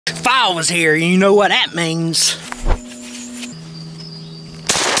fall was here. You know what that means.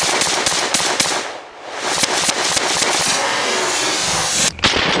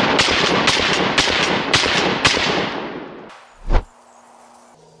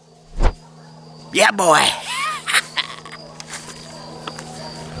 Yeah, boy.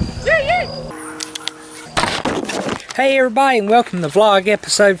 Hey everybody, and welcome to vlog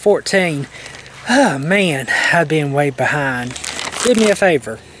episode 14. Oh man, I've been way behind. Do me a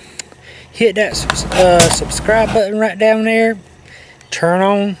favor. Hit that subscribe button right down there. Turn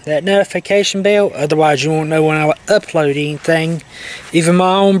on that notification bell. Otherwise you won't know when I upload anything. Even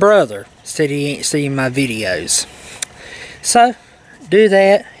my own brother said he ain't seen my videos. So, do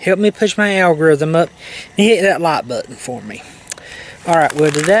that. Help me push my algorithm up. And hit that like button for me. Alright,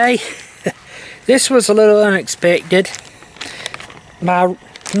 well today, this was a little unexpected. My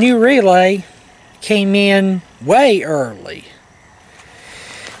new relay came in way early.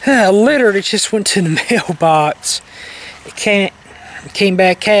 I literally just went to the mailbox. It came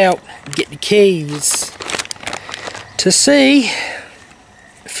back out, get the keys to see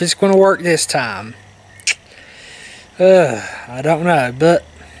if it's going to work this time. I don't know, but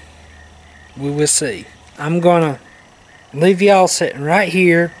we will see. I'm going to leave y'all sitting right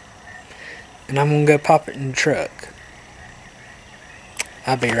here, and I'm going to go pop it in the truck.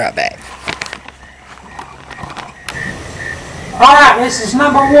 I'll be right back. Alright, this is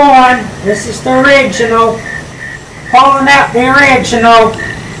number one. This is the original. Pulling out the original.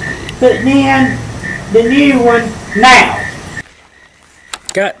 Putting in the new one now.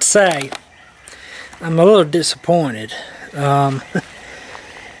 Got to say, I'm a little disappointed. Thought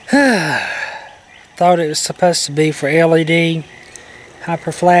it was supposed to be for LED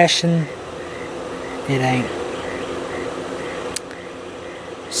hyper flashing. It ain't.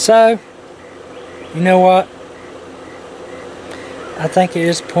 So, you know what? I think at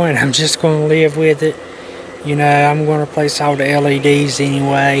this point I'm just going to live with it. You know, I'm going to replace all the LEDs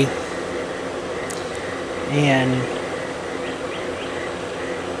anyway. And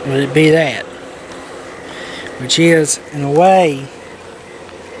let it be that. Which is, in a way,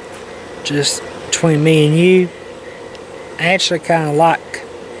 just between me and you, I actually kind of like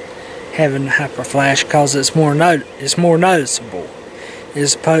having the hyper flash because it's more noticeable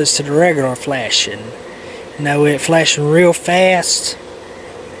as opposed to the regular flashing. You know, it flashing real fast,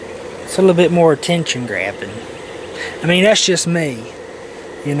 it's a little bit more attention grabbing. I mean, that's just me,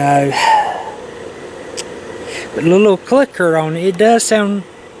 you know. But the little clicker on it, it does sound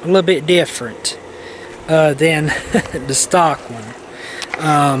a little bit different than the stock one.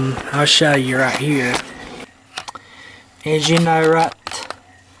 I'll show you right here. As you know, right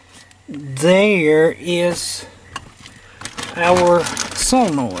there is our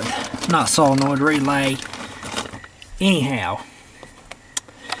solenoid. Not solenoid, relay. Anyhow.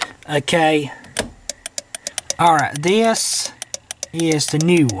 Okay. Alright, this is the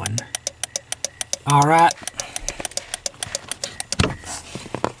new one. Alright.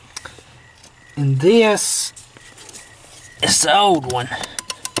 And this is the old one.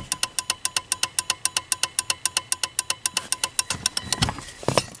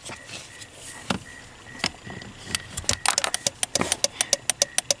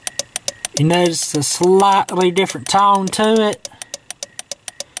 You notice a slightly different tone to it.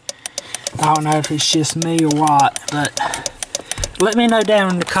 I don't know if it's just me or what, but let me know down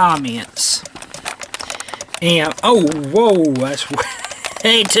in the comments. And, oh, whoa, that's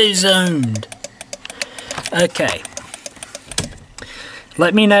way too zoomed. Okay.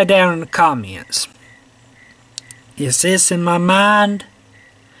 Let me know down in the comments. Is this in my mind?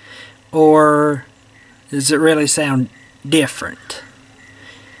 Or does it really sound different?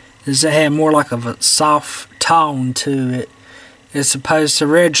 Does it have more like of a soft tone to it as opposed to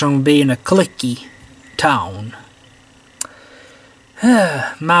the original being a clicky tone?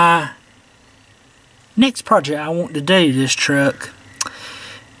 My next project I want to do this truck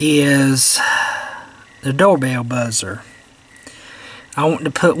is the doorbell buzzer. I want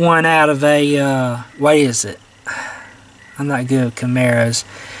to put one out of a, what is it? I'm not good with Camaros.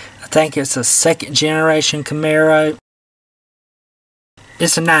 I think it's a second generation Camaro.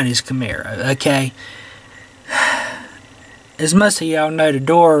 It's a 90s Camaro, okay? As most of y'all know, the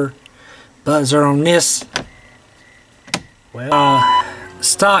door buzzer on this, well,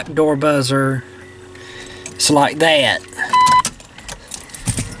 stock door buzzer, it's like that.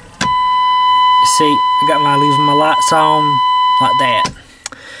 See, I got my leaving my lights on like that.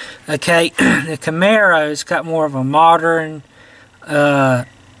 Okay, the Camaro's got more of a modern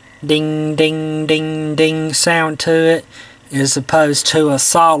ding ding ding ding sound to it as opposed to a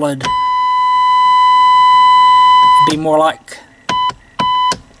solid. It'd be more like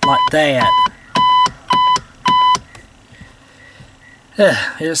like that.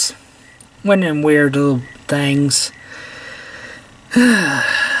 It's one of them weird little things.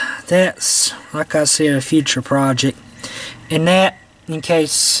 That's, like I said, a future project. And that, in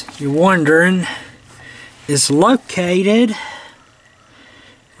case you're wondering, is located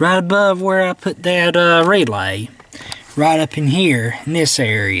right above where I put that relay. Right up in here, in this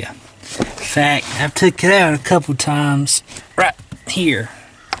area. In fact, I've took it out a couple times. Right here.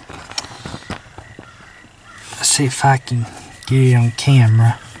 Let's see if I can get it on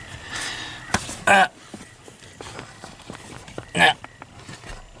camera. No.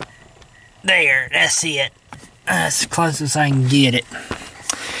 There, that's it. That's as close as I can get it.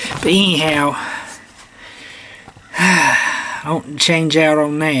 But anyhow, I want to change out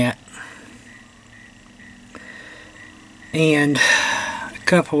on that. And a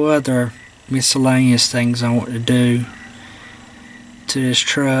couple other miscellaneous things I want to do to this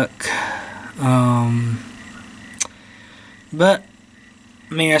truck. But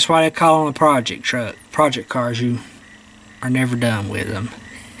I mean, that's why they call them a project truck. Project cars, you are never done with them.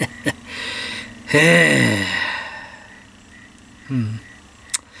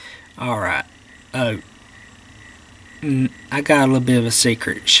 Alright. Oh. I got a little bit of a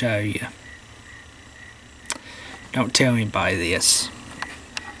secret to show you. Don't tell anybody this.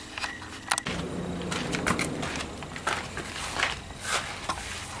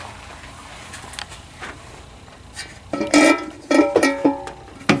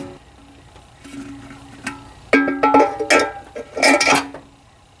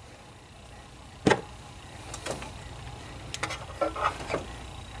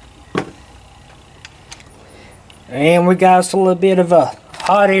 And we got us a little bit of a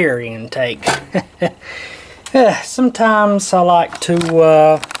hot air intake. Sometimes I like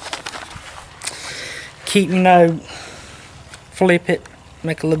to keep, you know, flip it,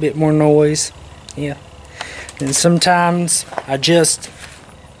 make a little bit more noise. Yeah. And sometimes I just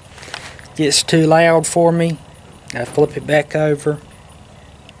gets too loud for me. I flip it back over.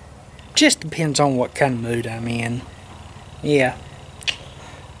 Just depends on what kind of mood I'm in. Yeah.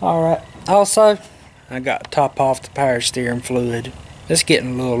 Alright. Also, I got to top off the power steering fluid. It's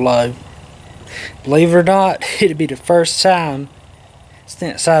getting a little low. Believe it or not, it'll be the first time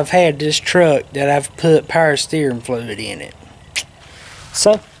since I've had this truck that I've put power steering fluid in it.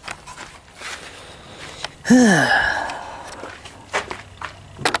 So,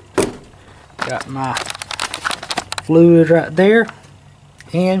 got my fluid right there,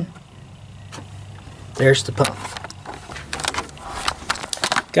 and there's the pump.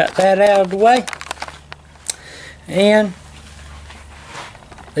 Got that out of the way, and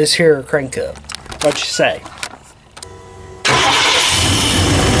this here crank up. What you say?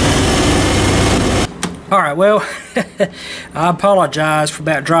 Alright, well, I apologize for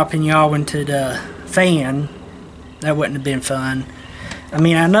about dropping y'all into the fan. That wouldn't have been fun. I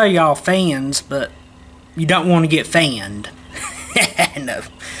mean, I know y'all fans, but you don't want to get fanned. No,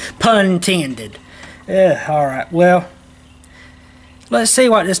 pun intended. Alright, well, let's see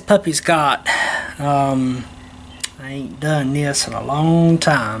what this puppy's got. I ain't done this in a long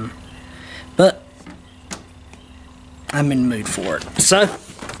time, but I'm in the mood for it. So,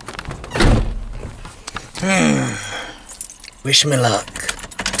 wish me luck.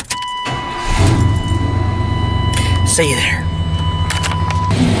 See you there.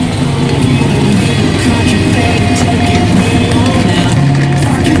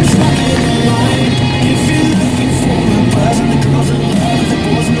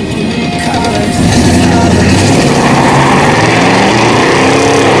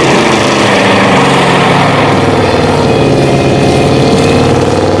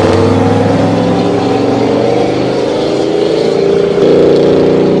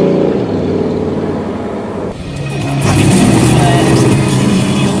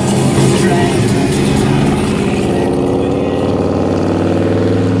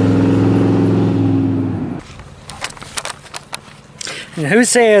 Who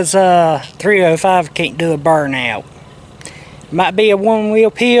says 305 can't do a burnout? Might be a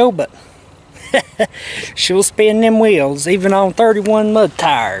one-wheel pill, but she'll spin them wheels, even on 31 mud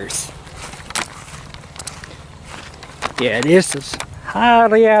tires. Yeah, this is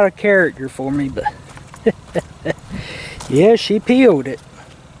highly out of character for me, but yeah, she peeled it.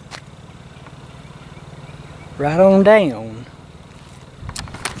 Right on down.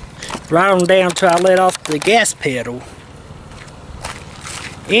 Right on down till I let off the gas pedal.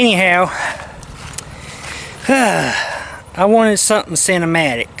 Anyhow, I wanted something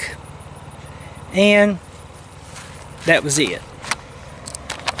cinematic, and that was it.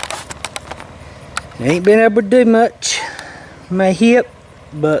 I ain't been able to do much. My hip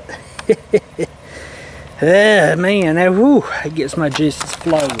but man, that gets my juices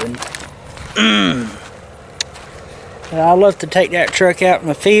flowing. I love to take that truck out in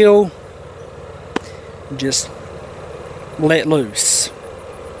the field and just let loose,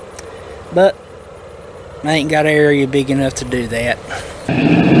 but I ain't got an area big enough to do that.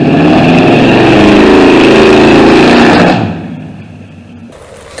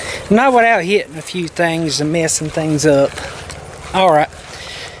 Not without hitting a few things and messing things up. Alright,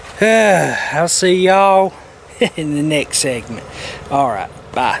 I'll see y'all in the next segment. Alright,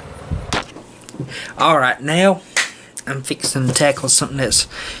 bye. Alright, now I'm fixing to tackle something that's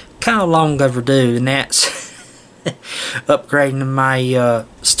kind of long overdue, and that's upgrading my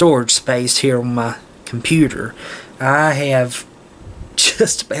storage space here on my computer. I have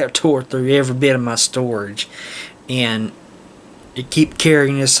just about tore through every bit of my storage, and to keep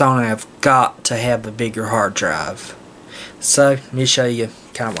carrying this on, I've got to have a bigger hard drive. So let me show you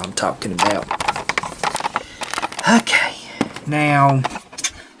kind of what I'm talking about. Okay, now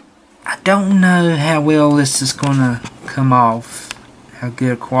I don't know how well this is gonna come off, how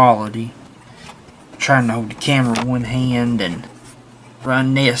good quality. I'm trying to hold the camera in one hand and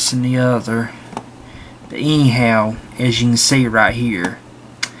run this in the other. But anyhow, as you can see right here.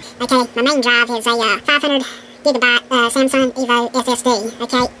 Okay, my main drive is a 500 gigabyte Samsung Evo SSD.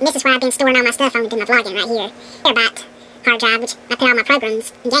 Okay, and this is where I've been storing all my stuff on doing my vlogging right here. Terabyte hard drive, which I put all my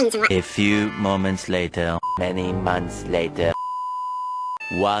programs and games and what. A few moments later, many months later,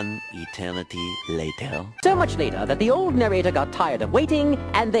 one eternity later. So much later that the old narrator got tired of waiting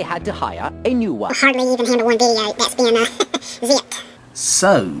and they had to hire a new one. I'll hardly even handle one video that's been zipped.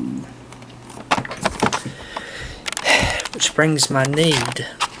 So, which brings my need.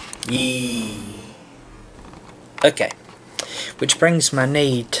 Okay, which brings my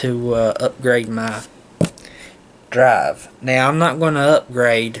need to upgrade my drive. Now, I'm not going to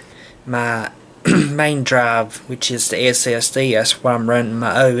upgrade my main drive, which is the SSD. That's what I'm running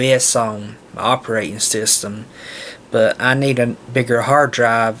my OS on, my operating system. But I need a bigger hard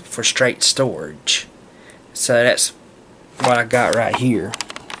drive for straight storage. So that's what I got right here.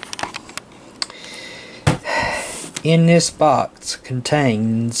 In this box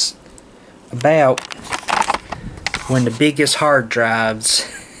contains about one of the biggest hard drives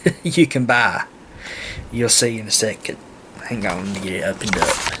you can buy. You'll see in a second. Hang on, let me get it opened up.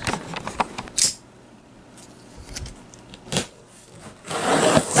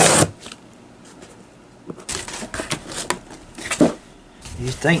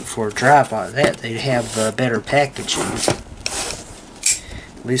 You'd think for a drive like that they'd have better packaging.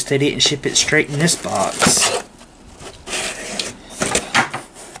 At least they didn't ship it straight in this box.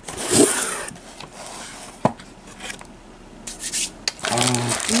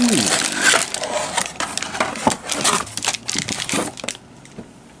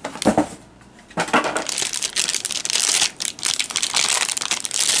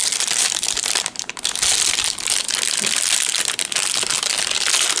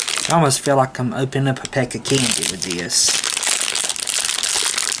 I almost feel like I'm opening up a pack of candy with this.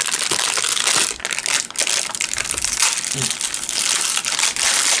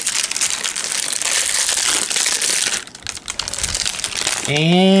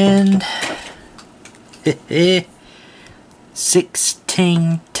 And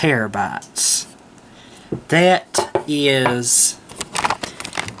 16 terabytes. That is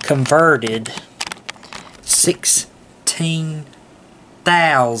converted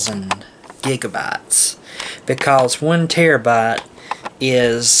 16,000 gigabytes, because 1 terabyte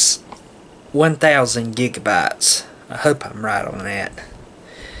is 1,000 gigabytes. I hope I'm right on that.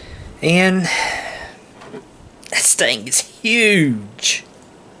 And this thing is huge.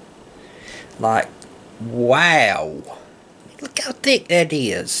 Like, wow. Look how thick that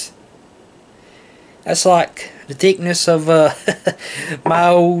is. That's like the thickness of my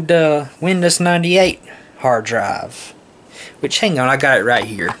old Windows 98 hard drive. Which, hang on, I got it right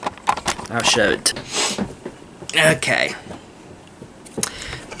here. I'll show it. Okay.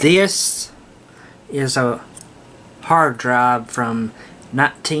 This is a hard drive from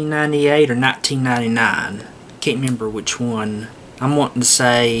 1998 or 1999. Can't remember which one. I'm wanting to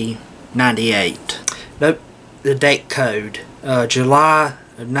say 98. Nope, the date code. July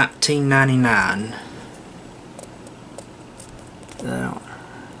of 1999.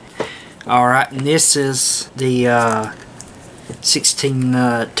 Alright, and this is the 16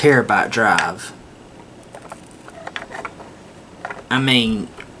 terabyte drive. I mean,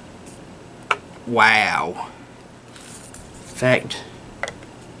 wow. In fact,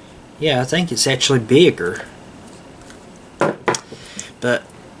 yeah, I think it's actually bigger. But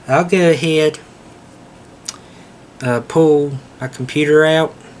I'll go ahead, pull my computer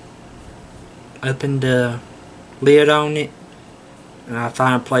out, open the lid on it, and I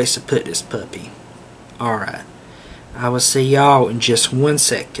find a place to put this puppy. Alright, I will see y'all in just 1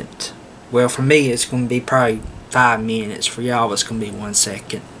 second. Well, for me it's going to be probably 5 minutes. For y'all it's going to be 1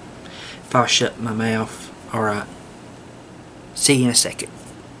 second. If I shut my mouth. Alright, see you in a second.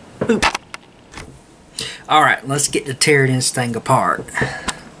 Boop. Alright, let's get to tearing this thing apart.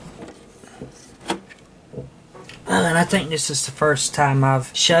 And I think this is the first time I've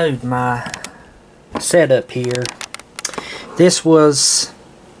showed my setup here. This was,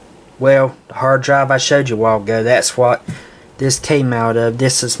 well, the hard drive I showed you a while ago. That's what this came out of.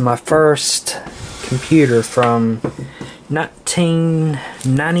 This is my first computer from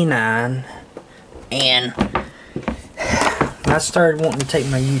 1999. And when I started wanting to take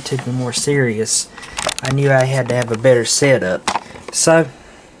my YouTubing more serious, I knew I had to have a better setup. So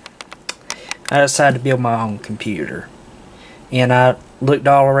I decided to build my own computer. And I looked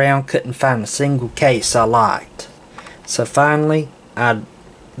all around, couldn't find a single case I liked. So finally, I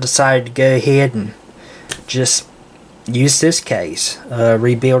decided to go ahead and just use this case.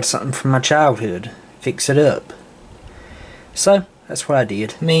 Rebuild something from my childhood. Fix it up. So, that's what I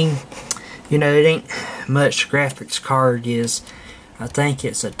did. I mean, you know, it ain't much. Graphics card is, I think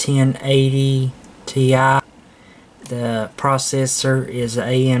it's a 1080 Ti. The processor is a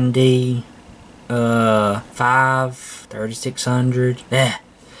AMD 3600.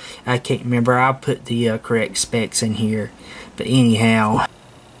 I can't remember. I'll put the correct specs in here. But anyhow.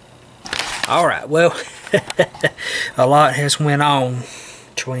 Alright, well, a lot has went on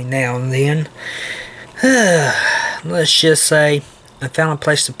between now and then. Let's just say I found a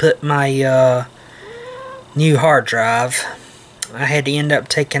place to put my new hard drive. I had to end up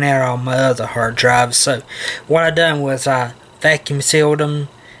taking out all my other hard drives. So what I done was I vacuum sealed them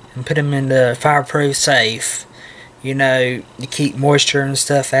and put them in the fireproof safe, you know, to keep moisture and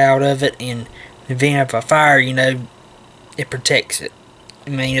stuff out of it, and in the event of a fire, you know, it protects it. I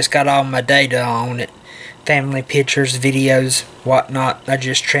mean, it's got all my data on it, family pictures, videos, whatnot. I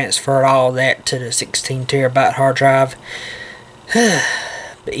just transferred all that to the 16 terabyte hard drive.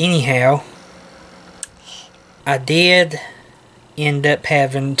 But anyhow, I did end up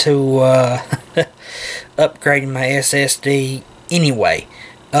having to upgrade my SSD anyway.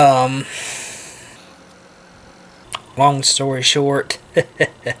 Long story short,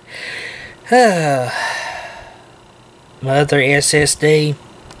 my other SSD,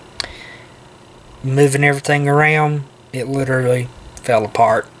 moving everything around, it literally fell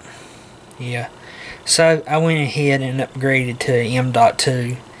apart. Yeah, so I went ahead and upgraded to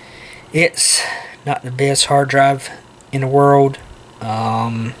M.2. It's not the best hard drive in the world.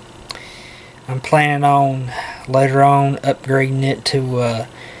 I'm planning on later on upgrading it to a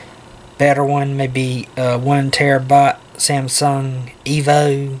better one, maybe 1 terabyte Samsung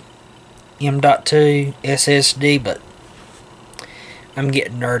Evo M.2 SSD, but I'm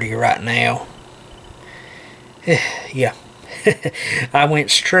getting nerdy right now. Yeah. I went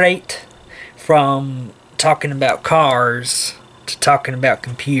straight from talking about cars to talking about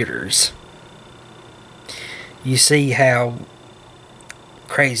computers. You see how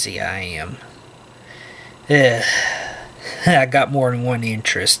crazy I am. I got more than one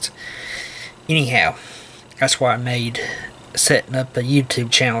interest. Anyhow, that's why I made setting up a YouTube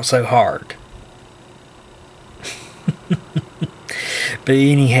channel so hard. But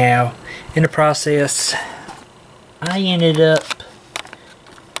anyhow, in the process, I ended up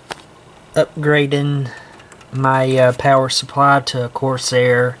upgrading my power supply to a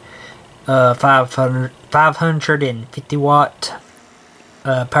Corsair 550 watt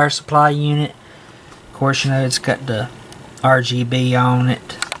power supply unit. Of course, you know, it's got the RGB on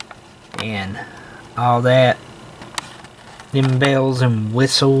it and all that. Them bells and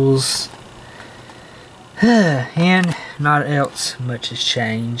whistles. And not else much has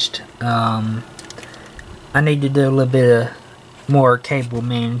changed. I need to do a little bit of more cable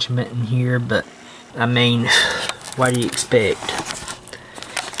management in here, but I mean, what do you expect?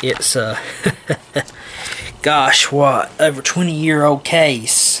 It's gosh, what, over 20-year-old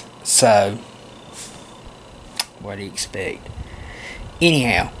case, so what do you expect?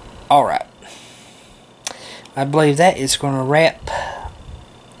 Anyhow, alright, I believe that is going to wrap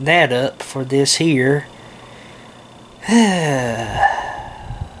that up for this here.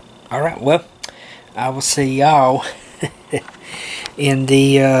 Alright, well, I will see y'all in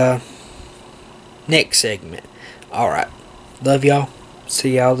the next segment. Alright, love y'all.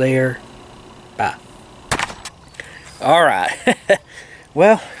 See y'all there. Bye. Alright,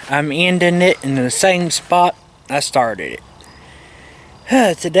 well, I'm ending it in the same spot I started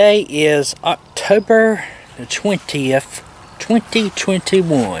it. Today is October the 20th,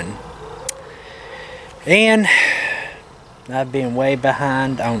 2021. And I've been way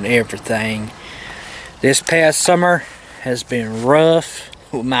behind on everything. This past summer has been rough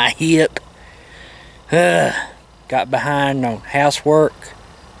with my hip. Got behind on housework,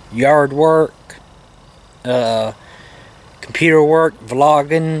 yard work, computer work,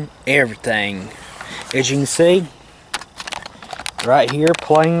 vlogging, everything. As you can see, right here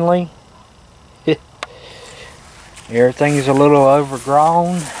plainly, everything's a little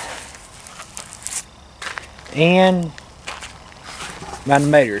overgrown. And my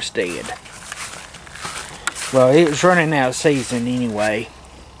motor's dead. Well, it was running out of season anyway.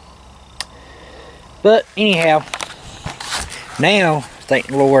 But anyhow, now, thank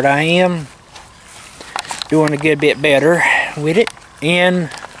the Lord, I am doing a good bit better with it. And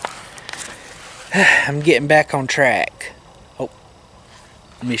I'm getting back on track. Oh,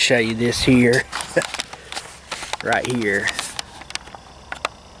 let me show you this here. Right here.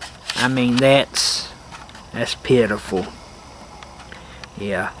 I mean, that's pitiful.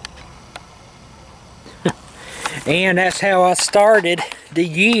 Yeah. And that's how I started the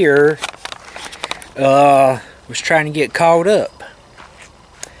year. Was trying to get caught up.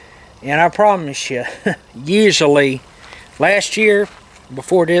 And I promise you, usually last year,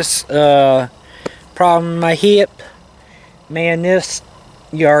 before this problem in my hip, man, this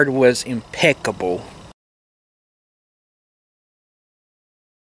yard was impeccable.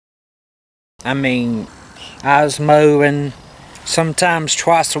 I mean, I was mowing sometimes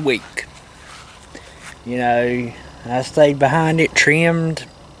twice a week. You know, I stayed behind it, trimmed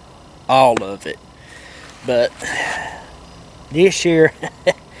all of it. But this year,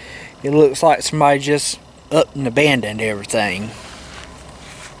 it looks like somebody just up and abandoned everything.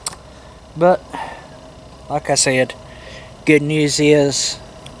 But, like I said, good news is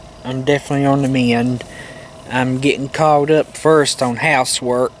I'm definitely on the mend. I'm getting caught up first on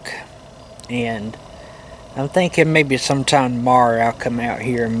housework. And I'm thinking maybe sometime tomorrow I'll come out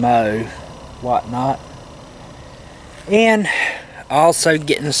here and mow, whatnot. And also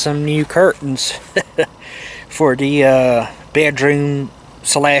getting some new curtains for the bedroom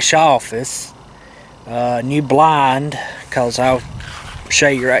 / office. New blind, because I'll show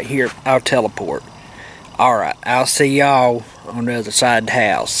you right here. I'll teleport. Alright, I'll see y'all on the other side of the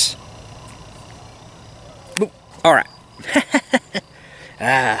house. Alright.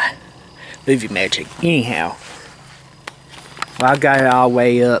 Movie magic. Anyhow, well, I got it all the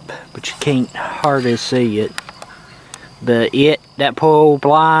way up, but you can't hardly see it. But that poor old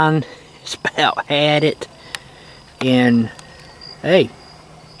blind, it's about had it. And hey,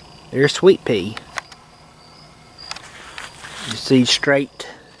 there's Sweet Pea. You see straight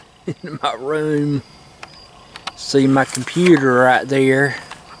into my room. See my computer right there.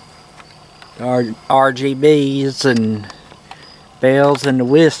 RGBs and bells and the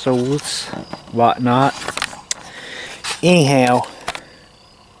whistles, whatnot. Anyhow,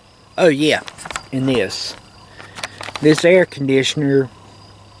 oh yeah, and this air conditioner,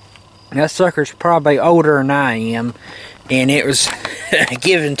 that sucker's probably older than I am, and it was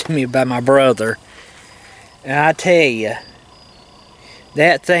given to me by my brother. And I tell you,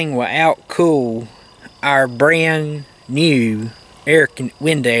 that thing will outcool our brand new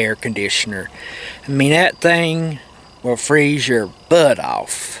window air conditioner. I mean, that thing will freeze your butt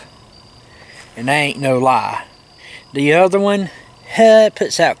off. And that ain't no lie. The other one, it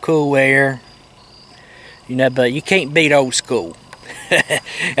puts out cool air. You know, but you can't beat old school.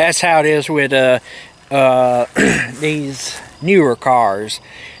 That's how it is with these newer cars.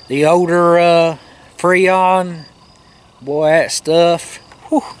 The older Freon, boy, that stuff,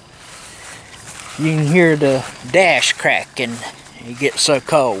 whew, you can hear the dash cracking. It gets so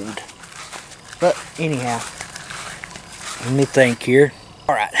cold. But anyhow, let me think here.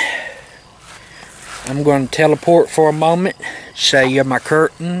 Alright, I'm going to teleport for a moment, show you my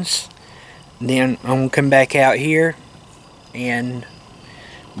curtains, then I'm going to come back out here and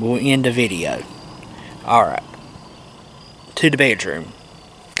we'll end the video. Alright, to the bedroom.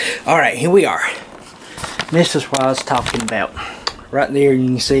 Alright, here we are. This is what I was talking about. Right there you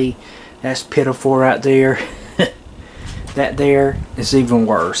can see that's pitiful right there. That there is even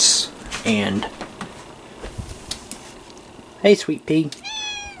worse. And hey, Sweet Pea.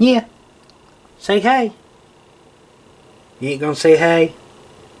 Yeah. Say hey. You ain't gonna say hey?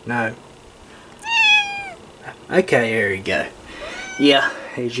 No. Okay, there you go. Yeah,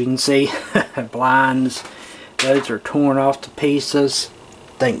 as you can see, blinds, those are torn off to pieces,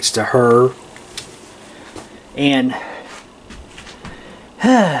 thanks to her. And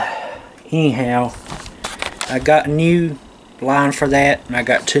anyhow, I got a new blind for that, and I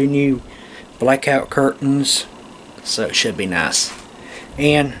got 2 new blackout curtains so it should be nice.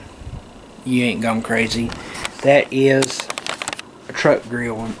 And you ain't gone crazy. That is a truck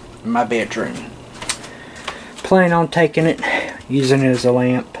grill in my bedroom. Plan on taking it, using it as a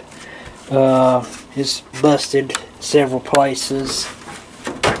lamp. It's busted several places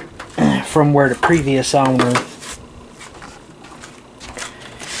from where the previous owner.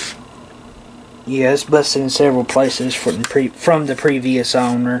 Yeah, it's busted in several places from the previous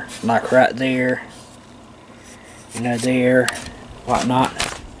owner, like right there, you know, there, whatnot.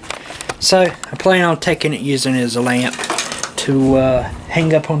 So I plan on taking it, using it as a lamp to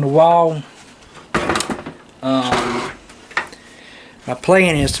hang up on the wall. My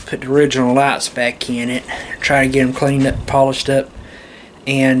plan is to put the original lights back in it, try to get them cleaned up, polished up,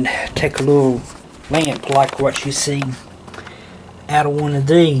 and take a little lamp like what you see out of one of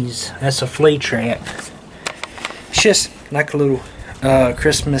these. That's a flea trap. It's just like a little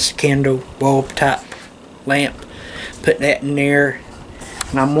Christmas candle bulb type lamp. Put that in there,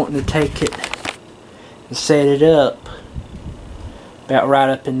 and I'm wanting to take it and set it up about right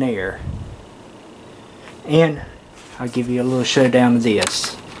up in there. And I'll give you a little showdown of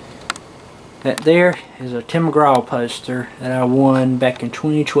this. That there is a Tim McGraw poster that I won back in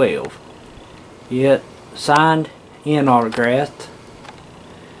 2012. Yet signed and autographed.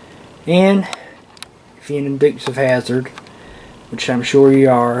 And if you're in Dukes of Hazzard, which I'm sure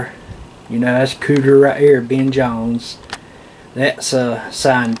you are, you know that's Cooter right here, Ben Jones. That's a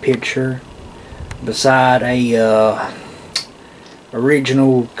signed picture beside a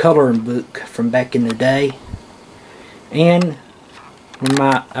original coloring book from back in the day. And when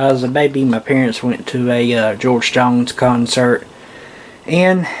I was a baby, my parents went to a George Jones concert,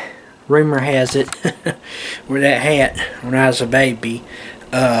 and rumor has it, where that hat, when I was a baby,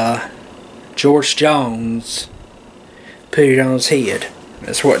 George Jones put it on his head.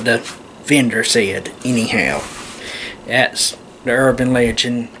 That's what the vendor said, anyhow. That's the urban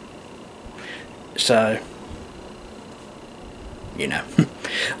legend. So, you know.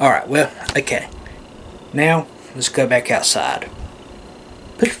 Alright, well, okay. Now, let's go back outside.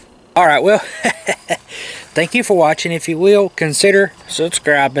 Alright, well, thank you for watching. If you will, consider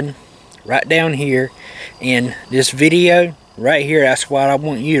subscribing right down here. And this video right here, that's what I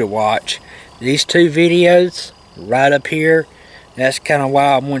want you to watch. These two videos right up here, that's kind of why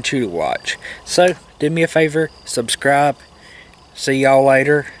I want you to watch. So, do me a favor, subscribe. See y'all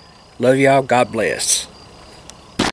later. Love y'all. God bless.